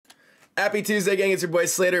Happy Tuesday, gang. It's your boy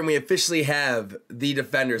Slater, and we officially have the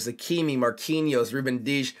defenders. Hakimi, Marquinhos, Ruben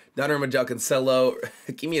Dish, Donnarumma, Cancelo.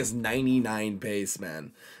 Hakimi has 99 pace,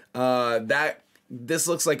 man. This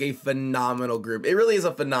looks like a phenomenal group. It really is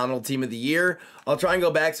a phenomenal team of the year. I'll try and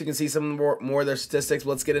go back so you can see some more of their statistics. But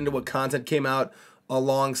let's get into what content came out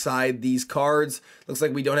alongside these cards. Looks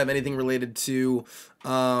like we don't have anything related to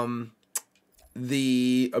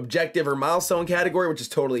the objective or milestone category, which is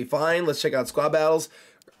totally fine. Let's check out squad battles.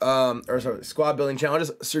 Squad building challenges.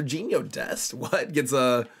 Jorginho Dest, what? Gets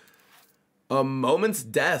a Moments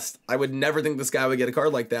Dest. I would never think this guy would get a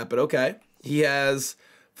card like that, but okay. He has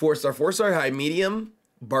 4-star, high, medium,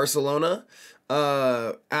 Barcelona.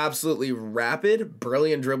 Absolutely rapid,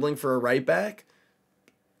 brilliant dribbling for a right back.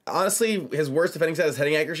 Honestly, his worst defending stat is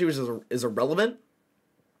heading accuracy, which is irrelevant.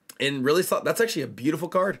 And really, that's actually a beautiful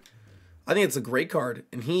card. I think it's a great card.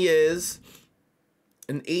 And he is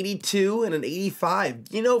an 82 and an 85.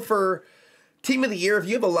 You know, for team of the year, if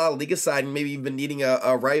you have a La Liga side and maybe you've been needing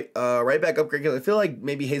a right back upgrade, because I feel like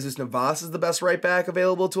maybe Jesus Navas is the best right back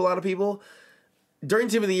available to a lot of people. During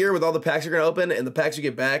team of the year, with all the packs you're going to open and the packs you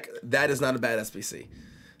get back, that is not a bad SBC.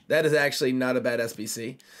 That is actually not a bad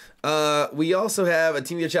SBC. We also have a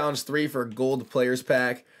Team of the Year Challenge 3 for a gold players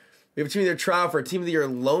pack. We have a Team of the Year trial for a Team of the Year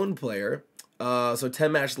loan player. So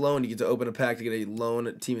 10-match loan, you get to open a pack to get a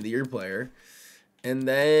loan Team of the Year player. And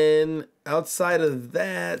then outside of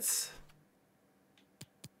that,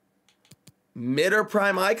 mid or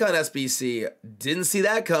prime icon SBC. Didn't see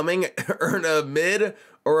that coming. Earn a mid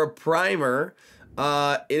or a primer.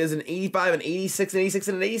 It is an 85, an 86, an 86,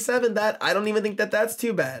 and an 87. I don't even think that's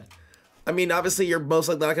too bad. I mean, obviously, you're most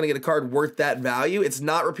likely not going to get a card worth that value. It's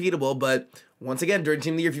not repeatable, but once again, during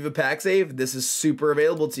Team of the Year, if you have a pack save, this is super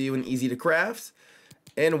available to you and easy to craft.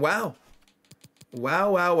 And wow.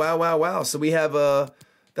 So we have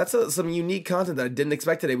that's some unique content that I didn't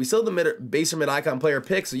expect today. We still have the base or mid icon player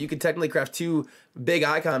pick, so you could technically craft 2 big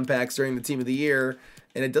icon packs during the Team of the Year.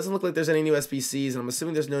 And it doesn't look like there's any new SBCs, and I'm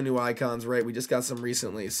assuming there's no new icons, right? We just got some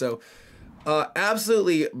recently. So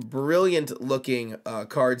absolutely brilliant looking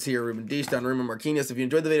cards here. Ruben Dish, Donnarumma, Marquinhos. If you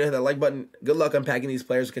enjoyed the video, hit that like button. Good luck unpacking these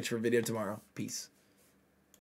players. We'll catch you for a video tomorrow. Peace.